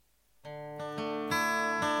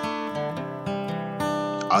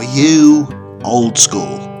Are you old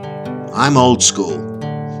school? I'm old school.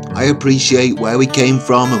 I appreciate where we came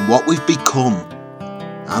from and what we've become,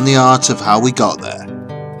 and the art of how we got there.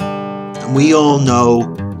 And we all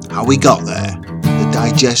know how we got there. The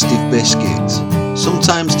digestive biscuit,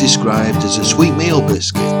 sometimes described as a sweet meal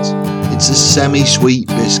biscuit. It's a semi-sweet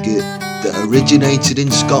biscuit that originated in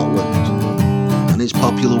Scotland and is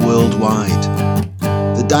popular worldwide.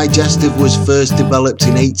 The digestive was first developed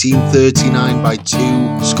in 1839 by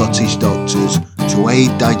two Scottish doctors to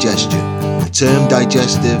aid digestion. The term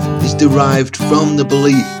digestive is derived from the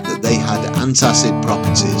belief that they had antacid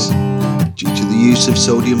properties due to the use of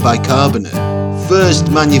sodium bicarbonate.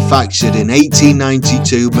 First manufactured in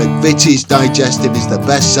 1892, McVitie's Digestive is the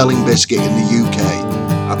best-selling biscuit in the UK.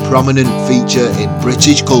 A prominent feature in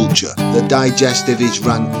British culture, the Digestive is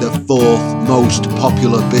ranked the 4th most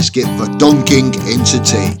popular biscuit for dunking into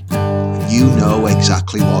tea. And you know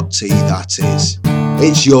exactly what tea that is.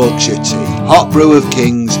 It's Yorkshire tea, hot brew of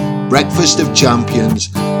kings, breakfast of champions,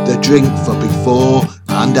 the drink for before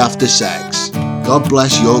and after sex. God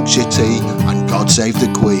bless Yorkshire tea and God save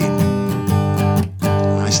the Queen.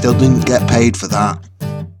 I still didn't get paid for that.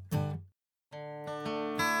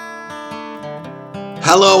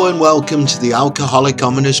 Hello and welcome to the Alcoholic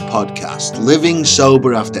Ominous podcast, Living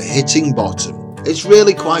Sober After Hitting Bottom. It's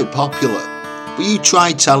really quite popular, but you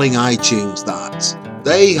try telling iTunes that.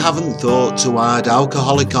 They haven't thought to add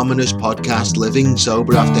Alcoholic Ominous podcast, Living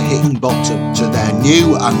Sober After Hitting Bottom to their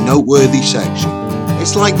new and noteworthy section.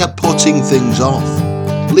 It's like they're putting things off,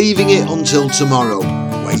 leaving it until tomorrow,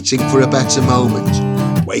 waiting for a better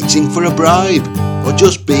moment, waiting for a bribe, or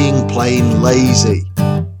just being plain lazy.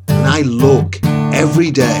 And I look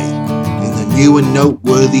every day in the new and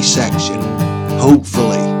noteworthy section,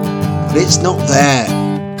 hopefully, but it's not there,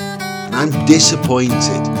 and I'm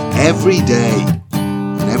disappointed every day,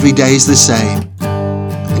 and every day is the same.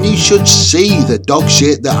 And you should see the dog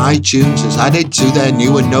shit that iTunes has added to their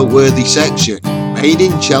new and noteworthy section. Made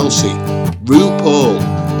in Chelsea, RuPaul,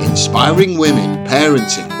 inspiring women,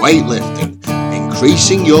 parenting, weightlifting,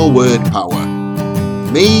 increasing your word power.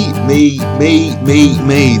 Me,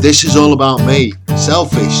 this is all about me.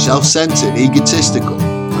 Selfish, self-centered, egotistical.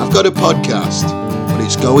 I've got a podcast, but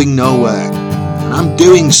it's going nowhere. And I'm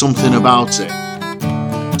doing something about it.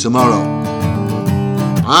 Tomorrow,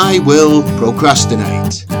 I will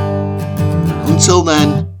procrastinate. Until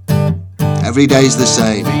then, every day's the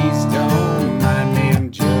same.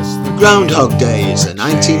 Groundhog Day is a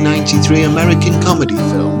 1993 American comedy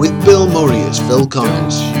film with Bill Murray as Phil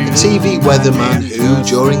Connors, a TV weatherman who,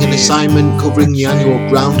 during an assignment covering the annual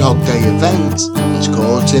Groundhog Day event, is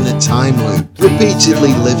caught in a time loop,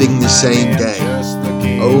 repeatedly living the same day,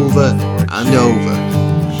 over and over.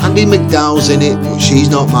 Andie MacDowell's in it, but she's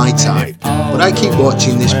not my type. But I keep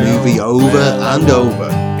watching this movie over and over.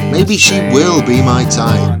 Maybe she will be my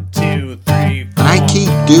type. I keep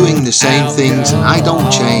doing the same things and I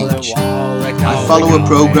don't change. I follow a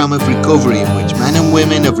program of recovery in which men and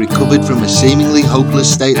women have recovered from a seemingly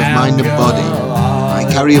hopeless state of mind and body.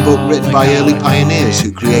 I carry a book written by early pioneers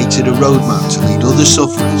who created a roadmap to lead other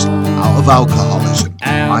sufferers out of alcoholism.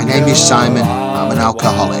 My name is Simon, I'm an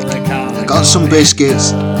alcoholic. I got some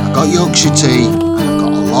biscuits, I got Yorkshire tea, and I've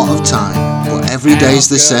got a lot of time, but every day's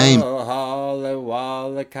the same.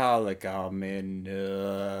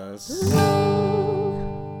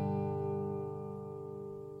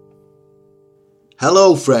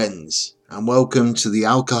 Hello friends, and welcome to the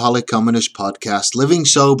Alcoholic Ominous podcast, Living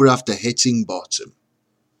Sober After Hitting Bottom.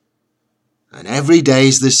 And every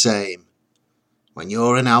day's the same when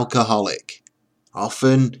you're an alcoholic.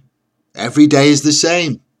 Often, every day is the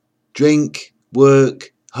same. Drink,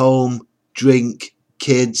 work, home, drink,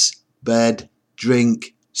 kids, bed,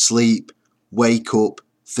 drink, sleep, wake up,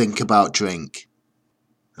 think about drink.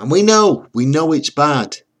 And we know it's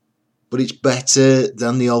bad, but it's better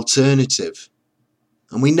than the alternative.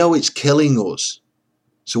 And we know it's killing us.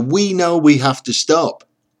 So we know we have to stop.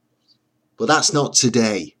 But that's not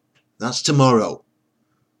today. That's tomorrow.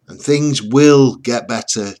 And things will get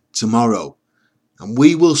better tomorrow. And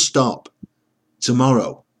we will stop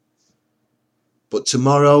tomorrow. But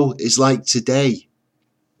tomorrow is like today.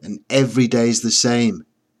 And every day is the same.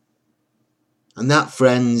 And that,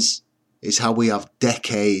 friends, is how we have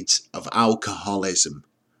decades of alcoholism.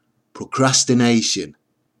 Procrastination.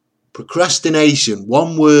 Procrastination,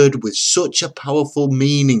 one word with such a powerful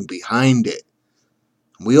meaning behind it.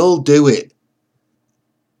 We all do it.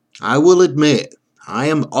 I will admit, I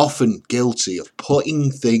am often guilty of putting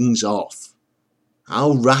things off.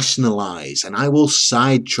 I'll rationalise and I will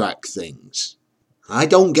sidetrack things. I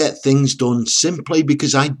don't get things done simply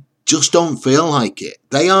because I just don't feel like it.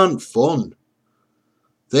 They aren't fun.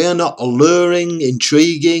 They are not alluring,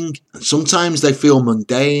 intriguing, and sometimes they feel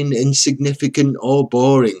mundane, insignificant, or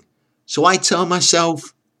boring. So I tell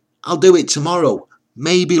myself, I'll do it tomorrow,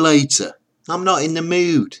 maybe later. I'm not in the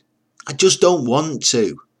mood. I just don't want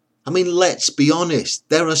to. I mean, let's be honest,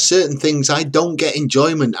 there are certain things I don't get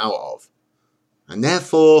enjoyment out of. And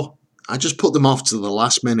therefore, I just put them off to the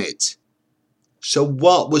last minute. So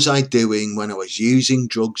what was I doing when I was using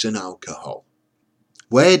drugs and alcohol?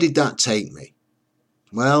 Where did that take me?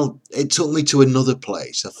 Well, it took me to another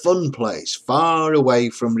place, a fun place, far away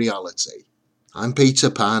from reality. I'm Peter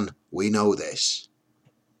Pan, we know this.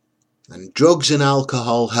 And drugs and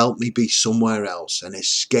alcohol helped me be somewhere else and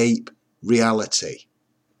escape reality.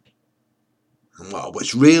 And what I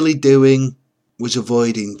was really doing was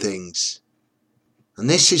avoiding things. And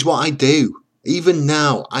this is what I do. Even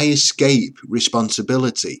now, I escape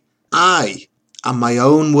responsibility. I am my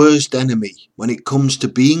own worst enemy when it comes to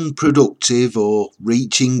being productive or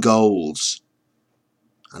reaching goals.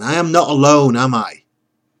 And I am not alone, am I?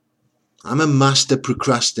 I'm a master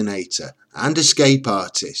procrastinator and escape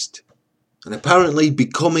artist. And apparently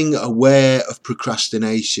becoming aware of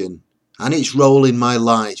procrastination and its role in my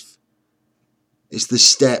life is the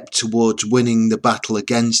step towards winning the battle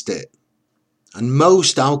against it. And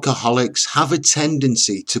most alcoholics have a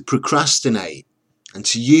tendency to procrastinate and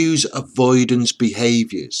to use avoidance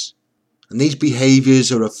behaviours. And these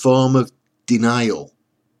behaviours are a form of denial.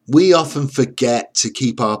 We often forget to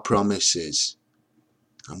keep our promises,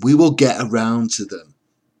 and we will get around to them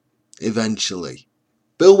eventually.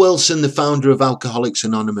 Bill Wilson, the founder of Alcoholics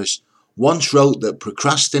Anonymous, once wrote that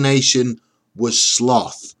procrastination was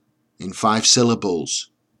sloth in 5 syllables.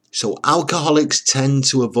 So alcoholics tend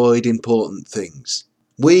to avoid important things.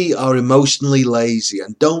 We are emotionally lazy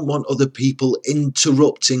and don't want other people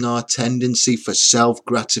interrupting our tendency for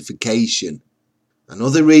self-gratification. And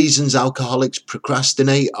other reasons alcoholics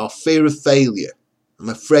procrastinate are fear of failure. I'm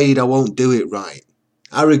afraid I won't do it right.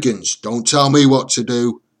 Arrogance, don't tell me what to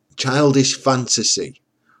do. Childish fantasy.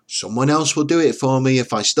 Someone else will do it for me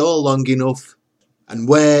if I stall long enough. And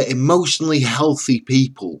where emotionally healthy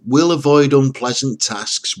people will avoid unpleasant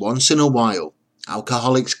tasks once in a while,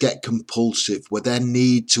 alcoholics get compulsive with their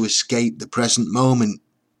need to escape the present moment.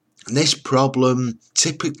 And this problem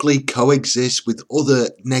typically coexists with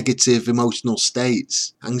other negative emotional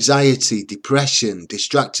states: anxiety, depression,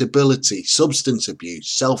 distractibility, substance abuse,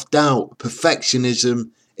 self-doubt,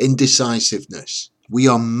 perfectionism, indecisiveness. We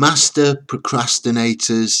are master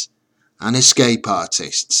procrastinators and escape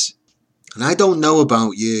artists. And I don't know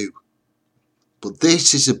about you, but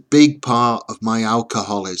this is a big part of my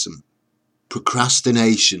alcoholism.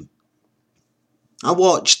 Procrastination. I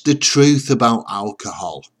watched The Truth About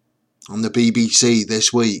Alcohol on the BBC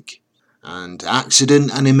this week, and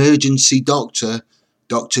accident and emergency doctor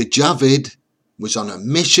Dr. Javid was on a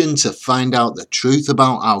mission to find out the truth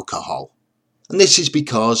about alcohol. And this is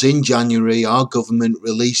because in January our government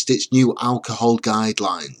released its new alcohol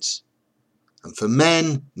guidelines. And for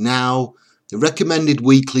men now, the recommended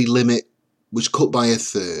weekly limit was cut by a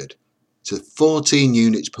third to 14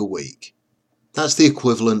 units per week. That's the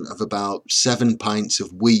equivalent of about 7 pints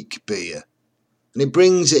of weak beer. And it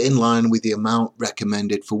brings it in line with the amount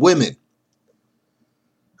recommended for women.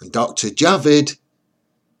 And Dr. Javid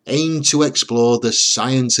aimed to explore the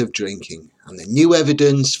science of drinking and the new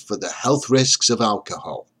evidence for the health risks of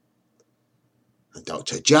alcohol. And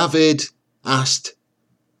Dr. Javid asked,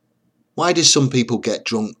 why do some people get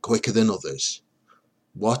drunk quicker than others?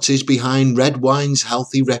 What is behind red wine's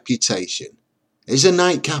healthy reputation? Is a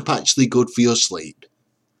nightcap actually good for your sleep?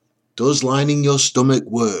 Does lining your stomach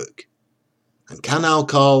work? And can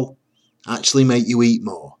alcohol actually make you eat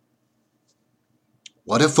more?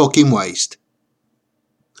 What a fucking waste.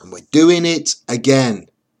 And we're doing it again.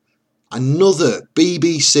 Another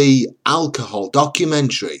BBC alcohol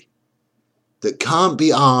documentary that can't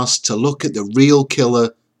be asked to look at the real killer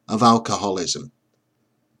of alcoholism.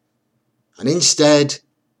 And instead,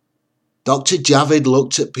 Dr. Javid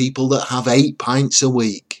looked at people that have 8 pints a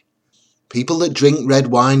week. People that drink red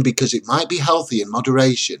wine because it might be healthy in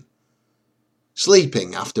moderation.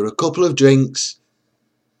 Sleeping after a couple of drinks.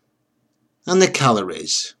 And the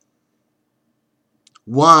calories.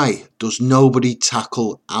 Why does nobody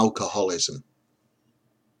tackle alcoholism?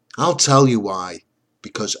 I'll tell you why.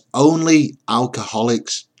 Because only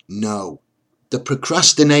alcoholics know. The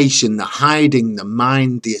procrastination, the hiding, the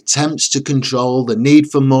mind, the attempts to control, the need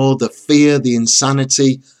for more, the fear, the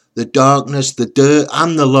insanity, the darkness, the dirt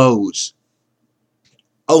and the lows.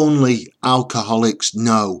 Only alcoholics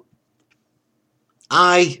know.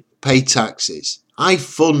 I pay taxes. I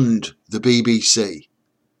fund the BBC.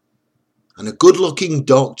 And a good-looking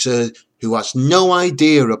doctor who has no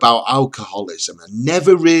idea about alcoholism and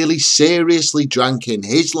never really seriously drank in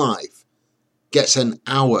his life gets an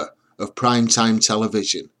hour of primetime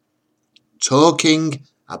television talking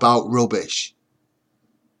about rubbish.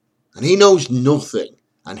 And he knows nothing,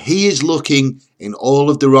 and he is looking in all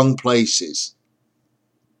of the wrong places.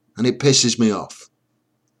 And it pisses me off.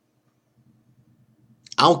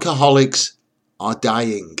 Alcoholics are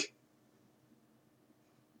dying.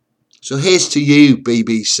 So here's to you,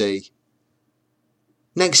 BBC.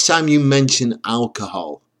 Next time you mention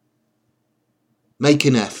alcohol, make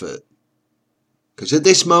an effort. Because at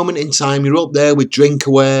this moment in time, you're up there with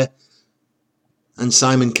Drinkaware and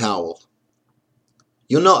Simon Cowell.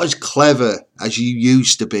 You're not as clever as you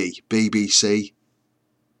used to be, BBC.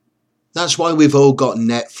 That's why we've all got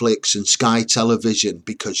Netflix and Sky Television,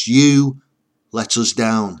 because you let us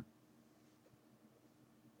down.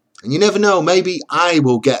 And you never know, maybe I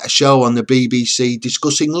will get a show on the BBC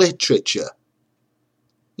discussing literature.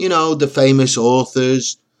 You know, the famous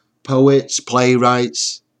authors, poets,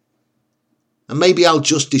 playwrights. And maybe I'll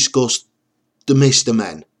just discuss the Mr.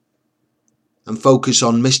 Men and focus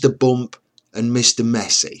on Mr. Bump and Mr.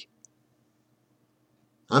 Messy.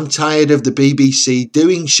 I'm tired of the BBC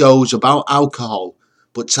doing shows about alcohol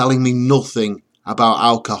but telling me nothing about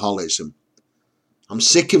alcoholism. I'm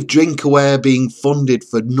sick of Drinkaware being funded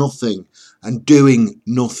for nothing and doing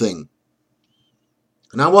nothing.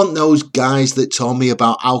 And I want those guys that told me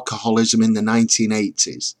about alcoholism in the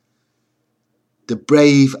 1980s. The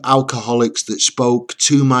brave alcoholics that spoke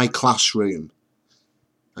to my classroom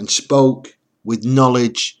and spoke with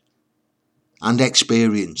knowledge and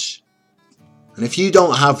experience. And if you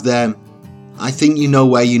don't have them, I think you know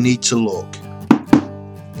where you need to look.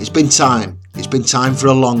 It's been time. It's been time for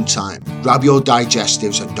a long time. Grab your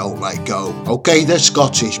digestives and don't let go. Okay, they're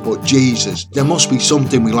Scottish, but Jesus, there must be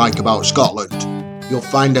something we like about Scotland. You'll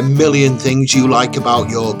find a million things you like about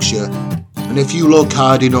Yorkshire. And if you look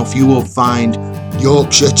hard enough, you will find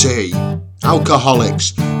Yorkshire tea.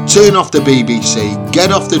 Alcoholics, turn off the BBC,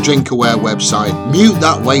 get off the Drinkaware website, mute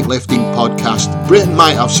that weightlifting podcast. Britain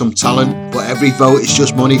might have some talent, but every vote is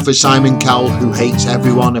just money for Simon Cowell, who hates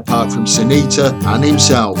everyone apart from Sunita and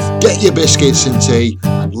himself. Get your biscuits and tea,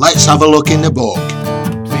 and let's have a look in the book.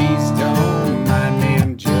 Please don't mind me,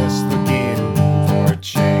 I'm just looking for a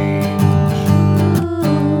change.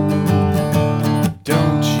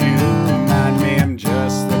 Don't you mind me, I'm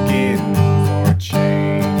just looking for a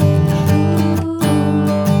change.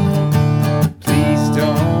 Please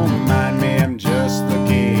don't mind me, I'm just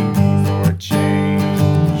looking for a change.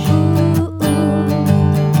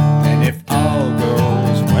 And if all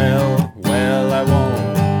goes well, well, I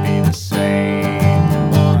won't be the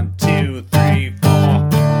same. 1, 2, 3, 4.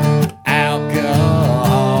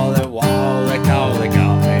 Alcoholic, ominous. Alcoholic,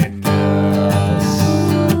 ominous.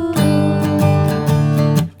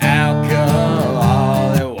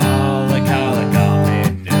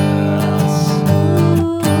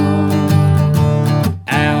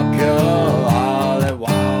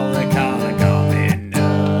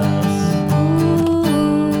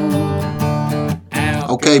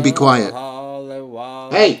 Okay, be quiet.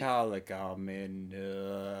 Hey!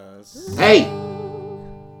 Hey!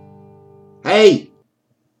 Hey!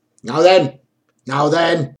 Now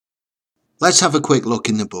then. Let's have a quick look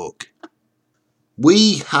in the book.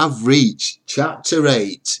 We have reached chapter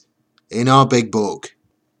 8 in our big book.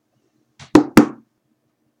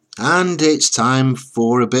 And it's time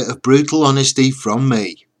for a bit of brutal honesty from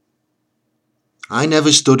me. I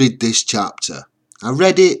never studied this chapter. I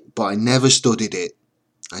read it, but I never studied it.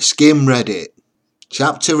 I skim read it.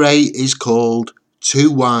 Chapter 8 is called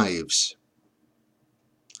Two Wives.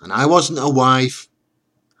 And I wasn't a wife,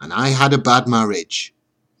 and I had a bad marriage.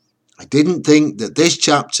 I didn't think that this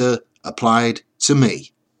chapter applied to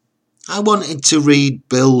me. I wanted to read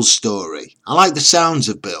Bill's story. I like the sounds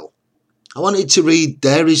of Bill. I wanted to read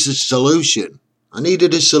There Is a Solution. I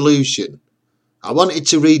needed a solution. I wanted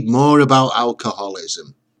to read more about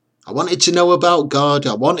alcoholism. I wanted to know about God.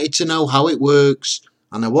 I wanted to know how it works.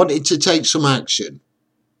 And I wanted to take some action.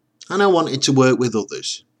 And I wanted to work with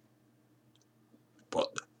others. But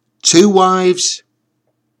Two Wives?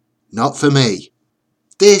 Not for me.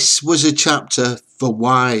 This was a chapter for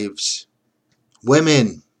wives.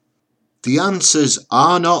 Women. The answers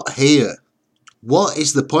are not here. What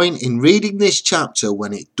is the point in reading this chapter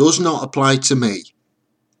when it does not apply to me?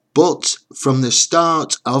 But from the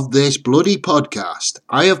start of this bloody podcast,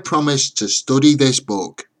 I have promised to study this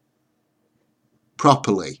book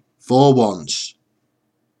properly for once.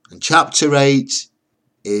 And chapter 8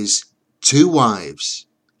 is Two Wives,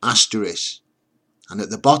 asterisk. And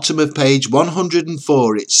at the bottom of page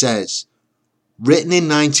 104 it says, Written in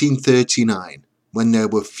 1939, when there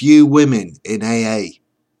were few women in AA,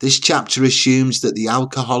 this chapter assumes that the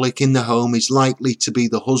alcoholic in the home is likely to be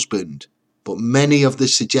the husband, but many of the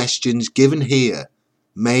suggestions given here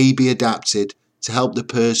may be adapted to help the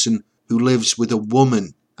person who lives with a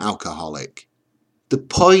woman alcoholic. The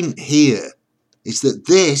point here is that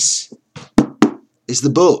this is the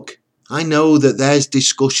book. I know that there's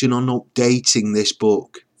discussion on updating this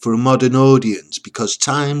book for a modern audience because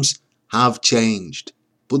times have changed,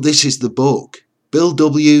 but this is the book. Bill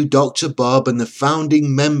W., Dr. Bob and the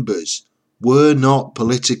founding members were not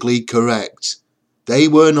politically correct. They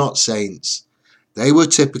were not saints. They were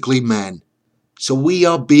typically men. So we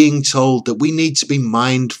are being told that we need to be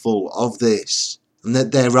mindful of this and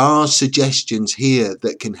that there are suggestions here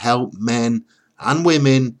that can help men and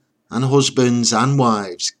women and husbands and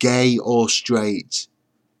wives, gay or straight,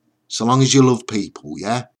 so long as you love people,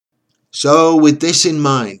 yeah? So with this in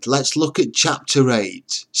mind, let's look at chapter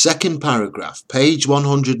 8, second paragraph, page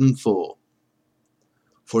 104.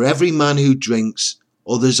 For every man who drinks,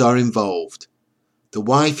 others are involved. The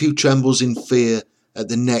wife who trembles in fear at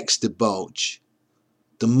the next debauch.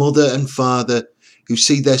 The mother and father who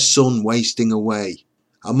see their son wasting away.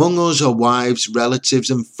 Among us are wives, relatives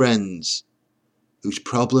and friends whose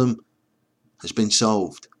problem has been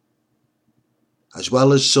solved, as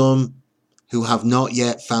well as some who have not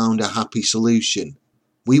yet found a happy solution.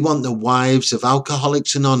 We want the wives of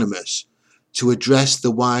Alcoholics Anonymous to address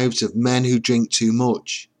the wives of men who drink too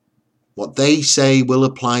much. What they say will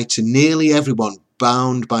apply to nearly everyone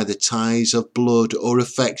bound by the ties of blood or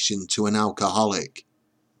affection to an alcoholic.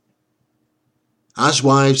 As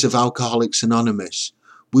wives of Alcoholics Anonymous,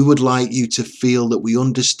 we would like you to feel that we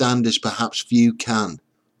understand as perhaps few can.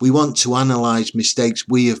 We want to analyse mistakes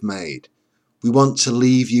we have made. We want to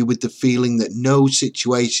leave you with the feeling that no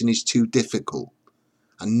situation is too difficult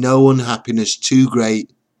and no unhappiness too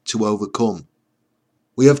great to overcome.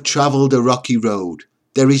 We have travelled a rocky road.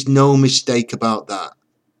 There is no mistake about that.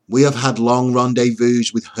 We have had long rendezvous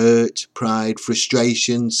with hurt, pride,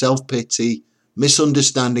 frustration, self-pity,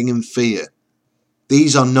 misunderstanding and fear.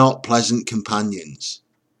 These are not pleasant companions.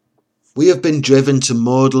 We have been driven to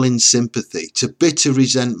maudlin sympathy, to bitter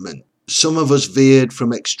resentment. Some of us veered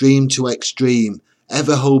from extreme to extreme,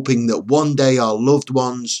 ever hoping that one day our loved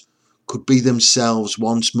ones could be themselves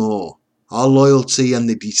once more. Our loyalty and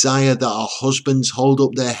the desire that our husbands hold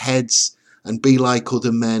up their heads and be like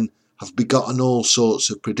other men have begotten all sorts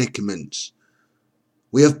of predicaments.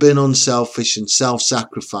 We have been unselfish and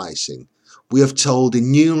self-sacrificing. We have told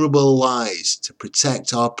innumerable lies to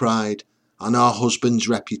protect our pride and our husbands'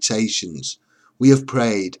 reputations. We have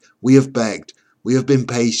prayed, we have begged, we have been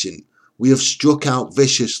patient, we have struck out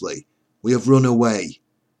viciously, we have run away,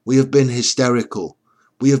 we have been hysterical,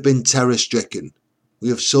 we have been terror-stricken, we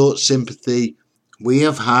have sought sympathy, we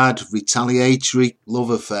have had retaliatory love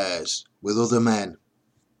affairs with other men.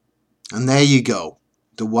 And there you go,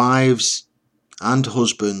 the wives and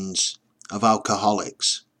husbands of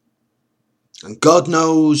alcoholics. And God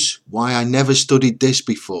knows why I never studied this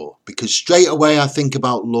before, because straight away I think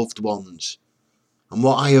about loved ones and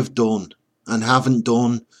what I have done and haven't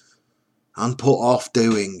done and put off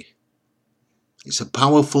doing. It's a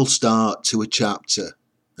powerful start to a chapter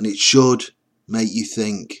and it should make you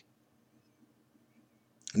think.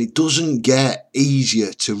 And it doesn't get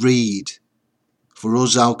easier to read for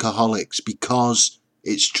us alcoholics because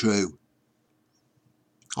it's true.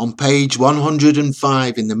 On page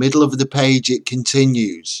 105, in the middle of the page, it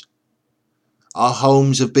continues. Our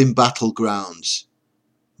homes have been battlegrounds,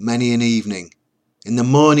 many an evening. In the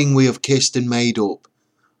morning we have kissed and made up.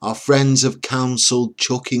 Our friends have counselled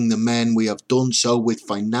chucking the men. We have done so with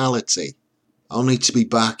finality, only to be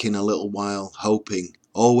back in a little while, hoping,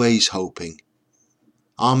 always hoping.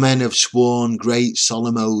 Our men have sworn great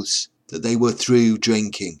solemn oaths that they were through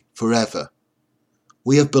drinking forever.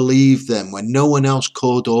 We have believed them when no one else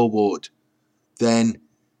could or would. Then,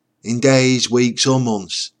 in days, weeks or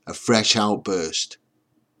months, a fresh outburst.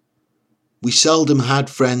 We seldom had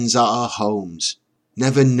friends at our homes,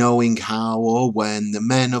 never knowing how or when the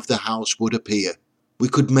men of the house would appear. We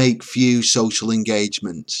could make few social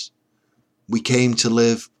engagements. We came to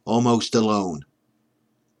live almost alone.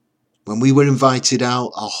 When we were invited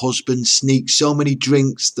out, our husbands sneaked so many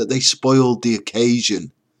drinks that they spoiled the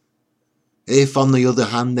occasion. If, on the other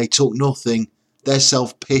hand, they took nothing, their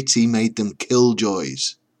self-pity made them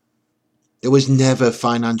killjoys. There was never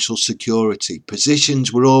financial security.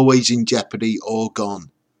 Positions were always in jeopardy or gone.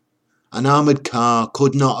 An armoured car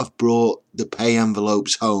could not have brought the pay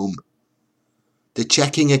envelopes home. The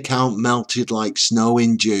checking account melted like snow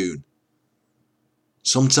in June.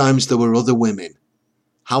 Sometimes there were other women,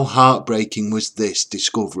 How heartbreaking was this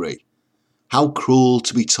discovery? How cruel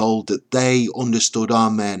to be told that they understood our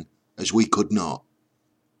men as we could not.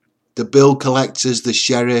 The bill collectors, the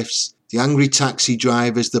sheriffs, the angry taxi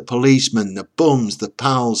drivers, the policemen, the bums, the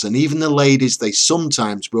pals, and even the ladies they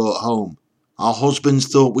sometimes brought home. Our husbands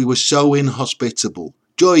thought we were so inhospitable.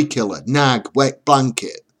 Joy killer, nag, wet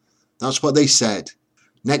blanket. That's what they said.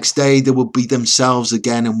 Next day they would be themselves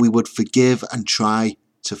again and we would forgive and try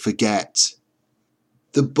to forget.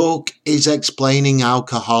 The book is explaining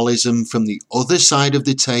alcoholism from the other side of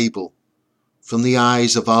the table, from the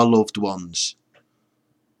eyes of our loved ones.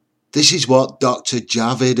 This is what Dr.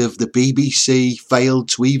 Javid of the BBC failed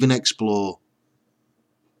to even explore.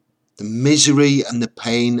 The misery and the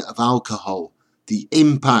pain of alcohol, the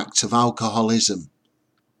impact of alcoholism.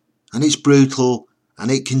 And it's brutal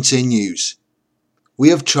and it continues. We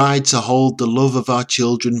have tried to hold the love of our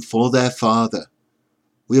children for their father.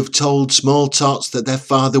 We have told small tots that their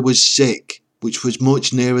father was sick, which was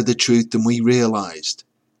much nearer the truth than we realised.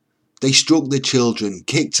 They struck the children,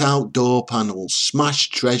 kicked out door panels,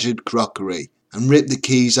 smashed treasured crockery, and ripped the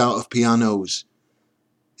keys out of pianos.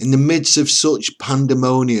 In the midst of such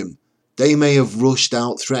pandemonium, they may have rushed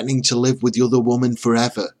out threatening to live with the other woman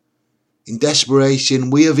forever. In desperation,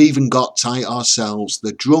 we have even got tight ourselves,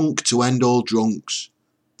 the drunk to end all drunks.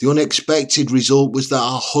 The unexpected result was that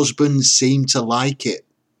our husbands seemed to like it.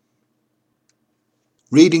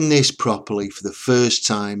 Reading this properly for the first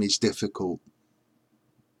time is difficult.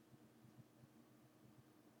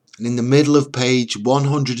 And in the middle of page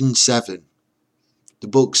 107, the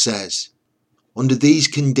book says, under these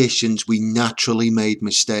conditions we naturally made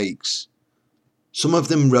mistakes. Some of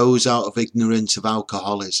them rose out of ignorance of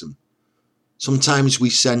alcoholism. Sometimes we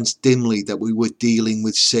sensed dimly that we were dealing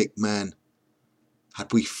with sick men.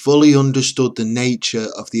 Had we fully understood the nature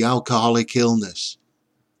of the alcoholic illness,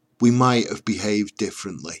 we might have behaved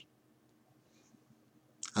differently.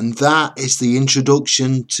 And that is the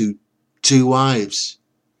introduction to Two Wives.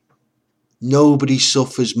 Nobody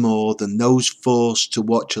suffers more than those forced to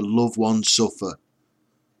watch a loved one suffer.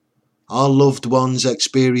 Our loved ones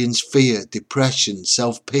experience fear, depression,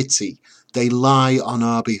 self-pity. They lie on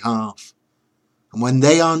our behalf. And when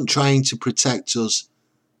they aren't trying to protect us,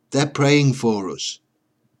 they're praying for us.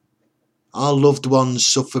 Our loved ones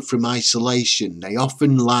suffer from isolation. They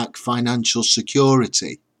often lack financial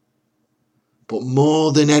security. But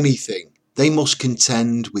more than anything, they must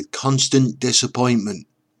contend with constant disappointment.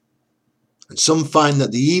 And some find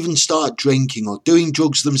that they even start drinking or doing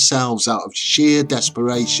drugs themselves out of sheer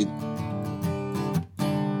desperation.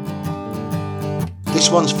 This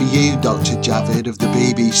one's for you, Dr. Javid of the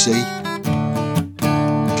BBC.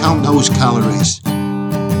 Count those calories.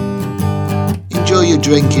 Enjoy your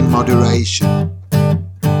drink in moderation.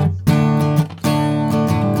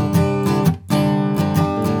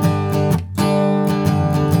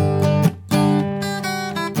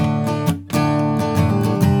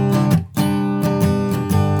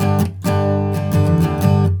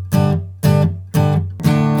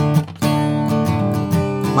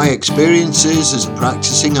 My experiences as a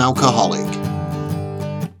practicing alcoholic.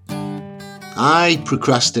 I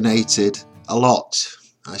procrastinated a lot.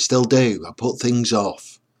 I still do. I put things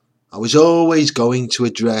off. I was always going to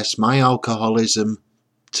address my alcoholism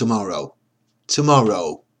tomorrow.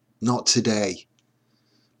 Tomorrow, not today.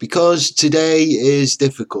 Because today is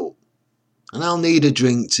difficult. And I'll need a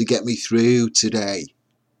drink to get me through today.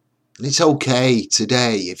 And it's okay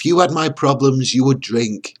today. If you had my problems, you would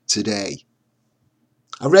drink today.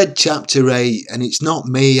 I read chapter 8 and it's not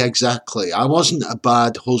me exactly. I wasn't a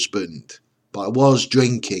bad husband, but I was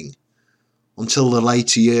drinking until the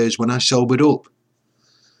later years when I sobered up.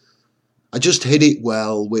 I just hid it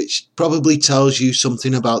well, which probably tells you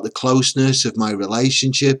something about the closeness of my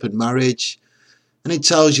relationship and marriage, and it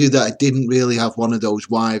tells you that I didn't really have one of those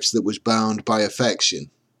wives that was bound by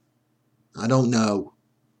affection. I don't know.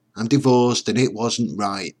 I'm divorced and it wasn't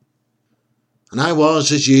right. And I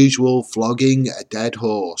was, as usual, flogging a dead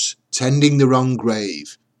horse, tending the wrong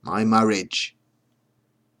grave, my marriage.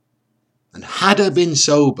 And had I been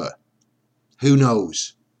sober, who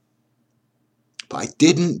knows? But I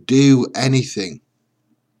didn't do anything.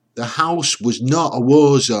 The house was not a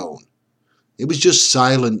war zone. It was just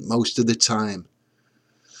silent most of the time.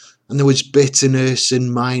 And there was bitterness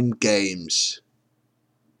and mind games.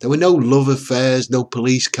 There were no love affairs, no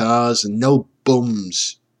police cars, and no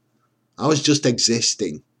bums. I was just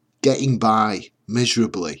existing, getting by,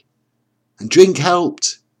 miserably. And drink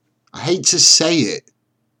helped. I hate to say it.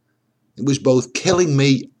 It was both killing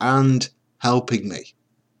me and helping me.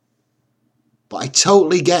 But I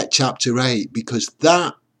totally get chapter 8 because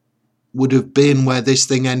that would have been where this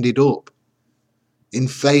thing ended up. in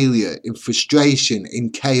failure, in frustration, in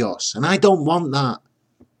chaos. And I don't want that.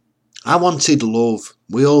 I wanted love.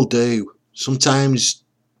 We all do. Sometimes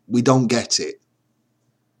we don't get it.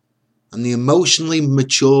 And the emotionally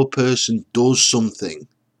mature person does something.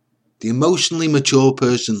 The emotionally mature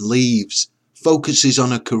person leaves, focuses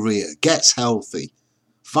on a career, gets healthy,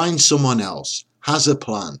 finds someone else, has a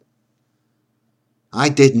plan. I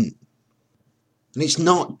didn't. And it's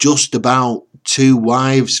not just about 2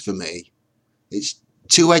 wives for me. It's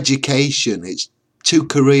 2 education, it's 2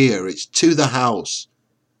 career, it's 2 the house.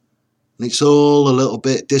 And it's all a little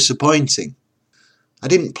bit disappointing. I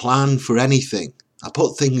didn't plan for anything. I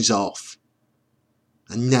put things off.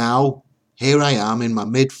 And now, here I am in my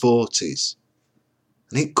mid-40s.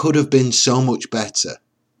 And it could have been so much better.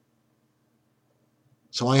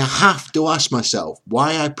 So I have to ask myself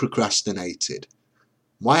why I procrastinated.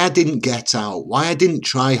 Why I didn't get out. Why I didn't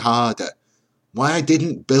try harder. Why I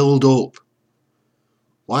didn't build up.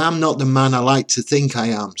 Why I'm not the man I like to think I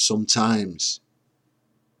am sometimes.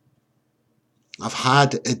 I've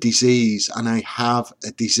had a disease and I have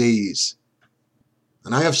a disease.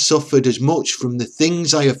 And I have suffered as much from the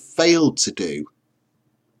things I have failed to do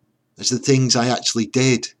as the things I actually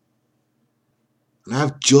did. And I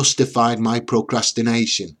have justified my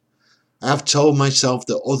procrastination. I have told myself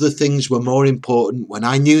that other things were more important when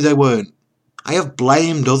I knew they weren't. I have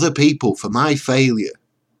blamed other people for my failure.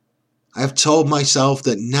 I have told myself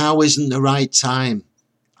that now isn't the right time.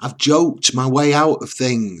 I've joked my way out of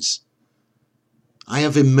things. I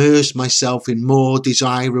have immersed myself in more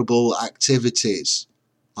desirable activities,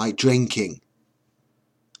 like drinking.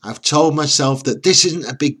 I've told myself that this isn't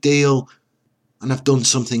a big deal, and I've done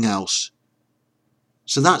something else.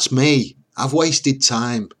 So that's me. I've wasted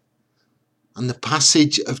time. And the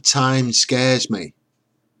passage of time scares me.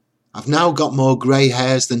 I've now got more grey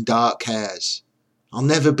hairs than dark hairs. I'll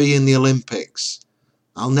never be in the Olympics.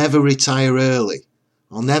 I'll never retire early.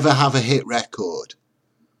 I'll never have a hit record.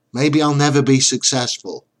 Maybe I'll never be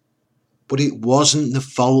successful. But it wasn't the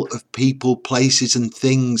fault of people, places and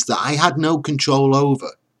things that I had no control over.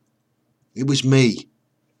 It was me.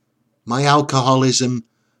 My alcoholism,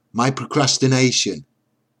 my procrastination.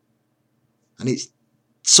 And it's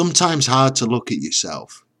sometimes hard to look at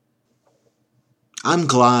yourself. I'm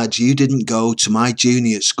glad you didn't go to my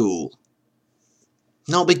junior school.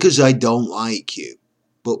 Not because I don't like you,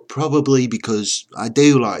 but probably because I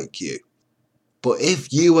do like you. But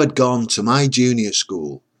if you had gone to my junior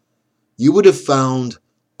school, you would have found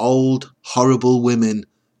old, horrible women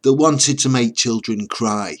that wanted to make children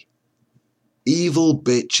cry. Evil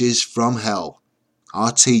bitches from hell,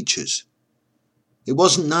 our teachers. It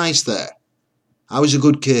wasn't nice there. I was a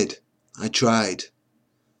good kid. I tried.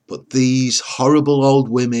 But these horrible old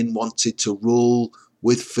women wanted to rule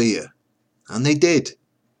with fear. And they did.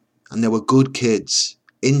 And they were good kids,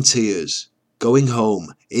 in tears, going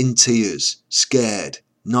home, in tears, scared,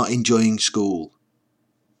 not enjoying school.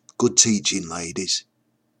 Good teaching, ladies.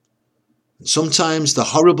 And sometimes the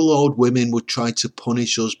horrible old women would try to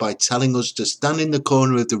punish us by telling us to stand in the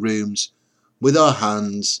corner of the rooms with our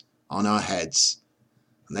hands on our heads.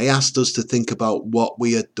 And they asked us to think about what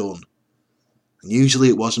we had done. And usually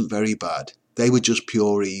it wasn't very bad. They were just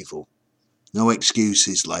pure evil. No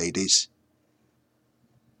excuses, ladies.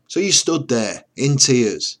 So you stood there in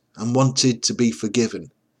tears and wanted to be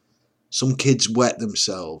forgiven. Some kids wet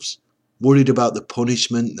themselves, worried about the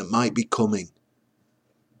punishment that might be coming.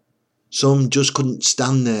 Some just couldn't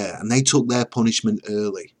stand there and they took their punishment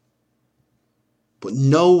early. But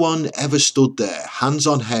no one ever stood there, hands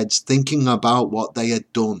on heads, thinking about what they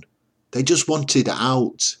had done. They just wanted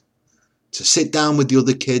out, to sit down with the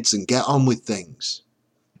other kids and get on with things.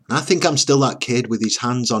 And I think I'm still that kid with his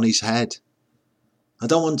hands on his head. I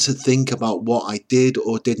don't want to think about what I did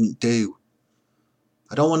or didn't do.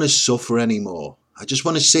 I don't want to suffer anymore. I just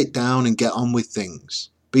want to sit down and get on with things.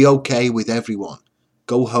 Be okay with everyone.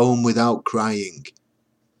 Go home without crying.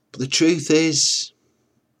 But the truth is,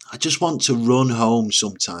 I just want to run home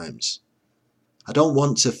sometimes. I don't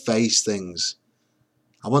want to face things.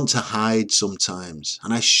 I want to hide sometimes.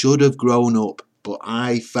 And I should have grown up, but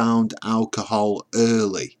I found alcohol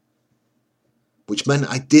early. Which meant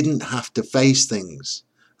I didn't have to face things.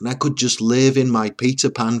 And I could just live in my Peter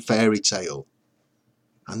Pan fairy tale.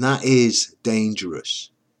 And that is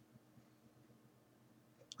dangerous.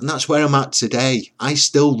 And that's where I'm at today. I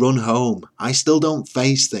still run home. I still don't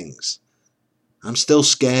face things. I'm still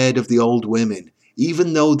scared of the old women,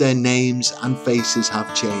 even though their names and faces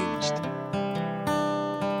have changed.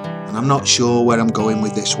 And I'm not sure where I'm going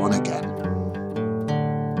with this one again.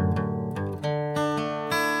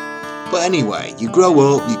 But anyway, you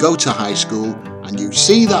grow up, you go to high school, and and you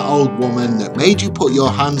see that old woman that made you put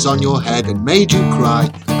your hands on your head and made you cry,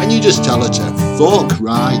 and you just tell her to fuck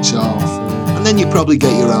right off. And then you probably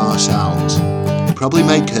get your arse out. You probably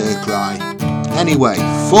make her cry. Anyway,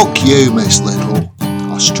 fuck you, Miss Little.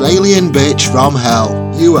 Australian bitch from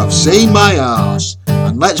hell. You have seen my arse.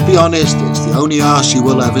 And let's be honest, it's the only arse you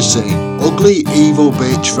will ever see. Ugly, evil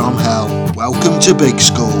bitch from hell. Welcome to big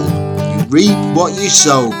school. You reap what you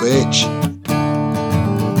sow, bitch.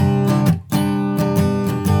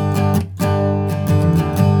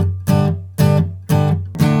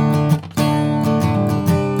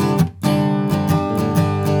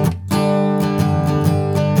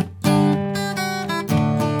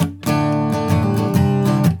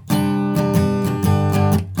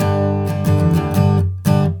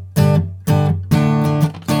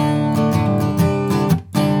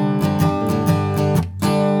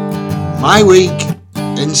 My week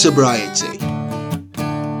in sobriety.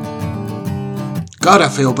 God, I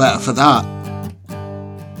feel better for that.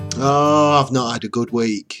 Oh, I've not had a good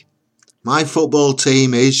week. My football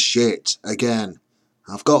team is shit again.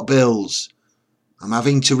 I've got bills. I'm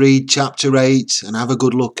having to read chapter 8 and have a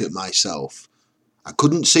good look at myself. I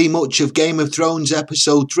couldn't see much of Game of Thrones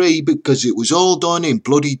episode 3 because it was all done in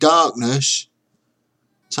bloody darkness.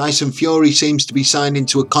 Tyson Fury seems to be signed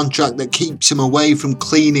into a contract that keeps him away from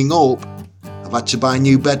cleaning up. I've had to buy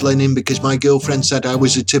new bed linen because my girlfriend said I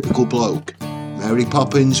was a typical bloke. Mary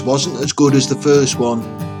Poppins wasn't as good as the first one,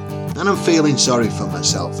 and I'm feeling sorry for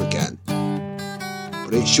myself again.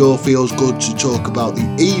 But it sure feels good to talk about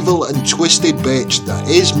the evil and twisted bitch that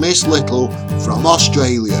is Miss Little from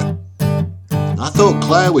Australia. I thought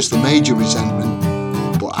Claire was the major resentment,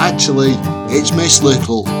 but actually it's Miss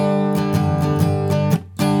Little.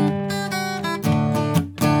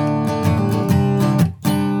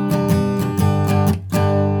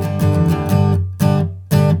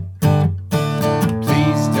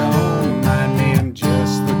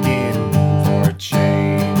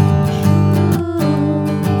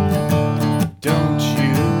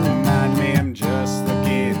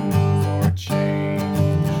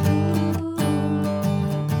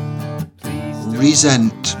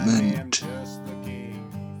 Resentment.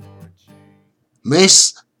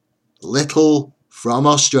 Miss Little from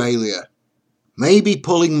Australia. Maybe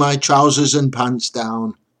pulling my trousers and pants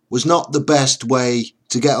down was not the best way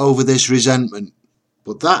to get over this resentment,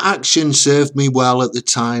 but that action served me well at the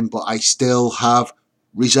time, but I still have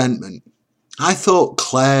resentment. I thought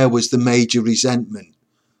Claire was the major resentment,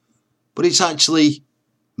 but it's actually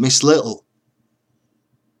Miss Little.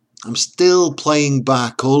 I'm still playing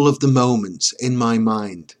back all of the moments in my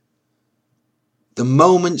mind. The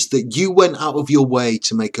moments that you went out of your way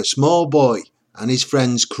to make a small boy and his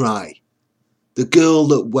friends cry. The girl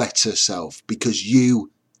that wet herself because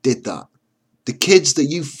you did that. The kids that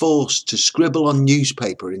you forced to scribble on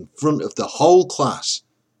newspaper in front of the whole class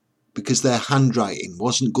because their handwriting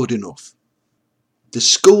wasn't good enough. The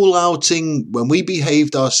school outing when we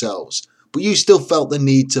behaved ourselves, but you still felt the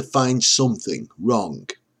need to find something wrong.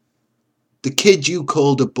 The kid you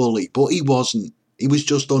called a bully, but he wasn't. He was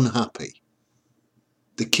just unhappy.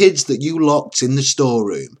 The kids that you locked in the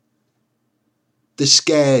storeroom. The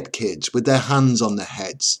scared kids with their hands on their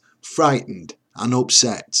heads, frightened and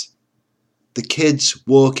upset. The kids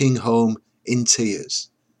walking home in tears.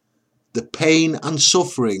 The pain and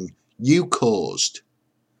suffering you caused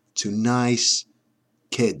to nice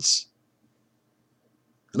kids.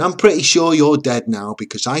 And I'm pretty sure you're dead now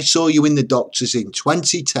because I saw you in the doctors in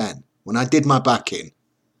 2010. When I did my back in.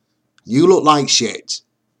 You look like shit.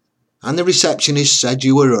 And the receptionist said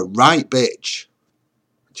you were a right bitch.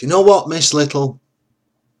 Do you know what, Miss Little?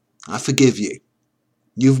 I forgive you.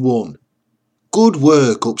 You've won. Good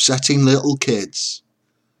work upsetting little kids.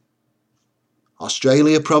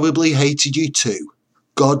 Australia probably hated you too.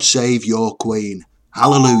 God save your queen.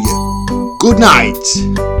 Hallelujah. Good night.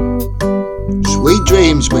 Sweet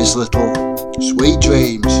dreams, Miss Little. Sweet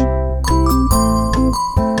dreams.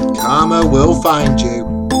 Karma will find you.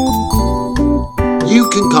 You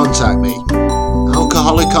can contact me,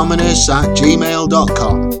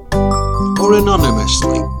 alcoholicominous@gmail.com, or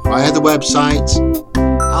anonymously via the website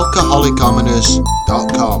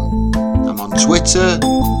alcoholicominous.com. I'm on Twitter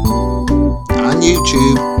and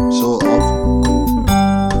YouTube, sort of.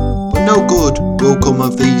 But no good will come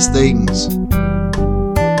of these things.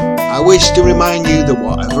 I wish to remind you that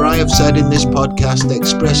whatever I have said in this podcast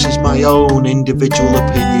expresses my own individual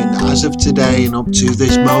opinion as of today and up to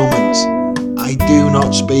this moment. I do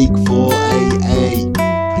not speak for AA,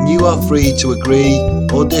 and you are free to agree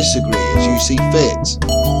or disagree as you see fit.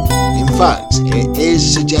 In fact, it is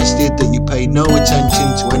suggested that you pay no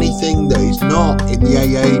attention to anything that is not in the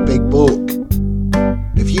AA Big Book.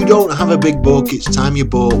 If you don't have a big book, it's time you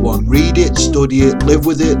bought one. Read it, study it, live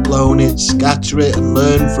with it, loan it, scatter it and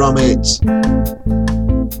learn from it.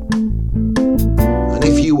 And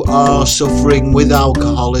if you are suffering with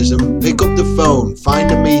alcoholism, pick up the phone, find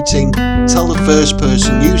a meeting, tell the first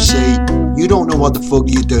person you see you don't know what the fuck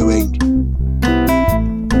you're doing.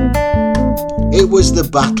 It was the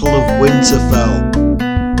Battle of Winterfell.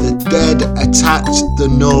 The dead attacked the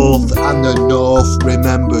North and the North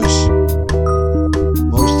remembers.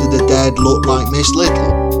 Most of the dead looked like Miss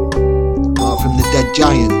Little. Apart from the dead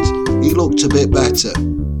giant, he looked a bit better.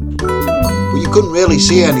 But you couldn't really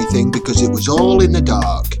see anything because it was all in the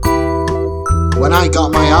dark. When I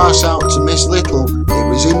got my arse out to Miss Little, it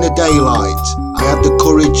was in the daylight. I had the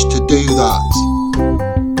courage to do that.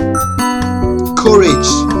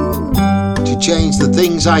 Courage to change the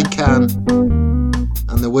things I can,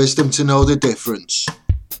 and the wisdom to know the difference.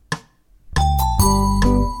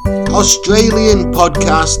 Australian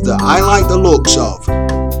podcast that I like the looks of.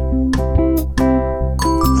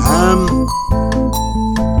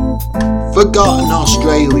 Forgotten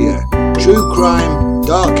Australia. True crime,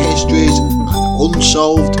 dark histories and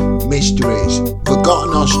unsolved mysteries.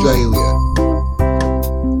 Forgotten Australia.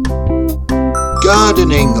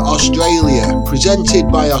 Gardening Australia, presented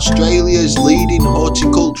by Australia's leading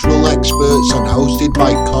horticultural experts and hosted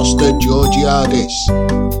by Costa Georgiadis.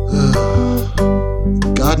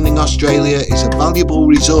 Gardening Australia is a valuable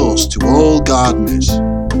resource to all gardeners.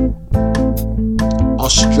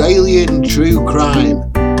 Australian True Crime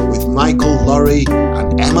with Michael Lorry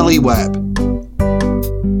and Emily Webb.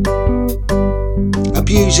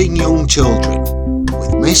 Abusing Young Children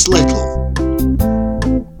with Miss Little.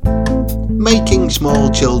 Making Small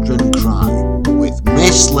Children Cry with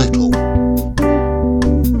Miss Little.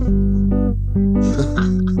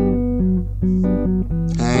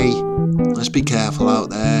 Hey, let's be careful out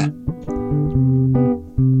there.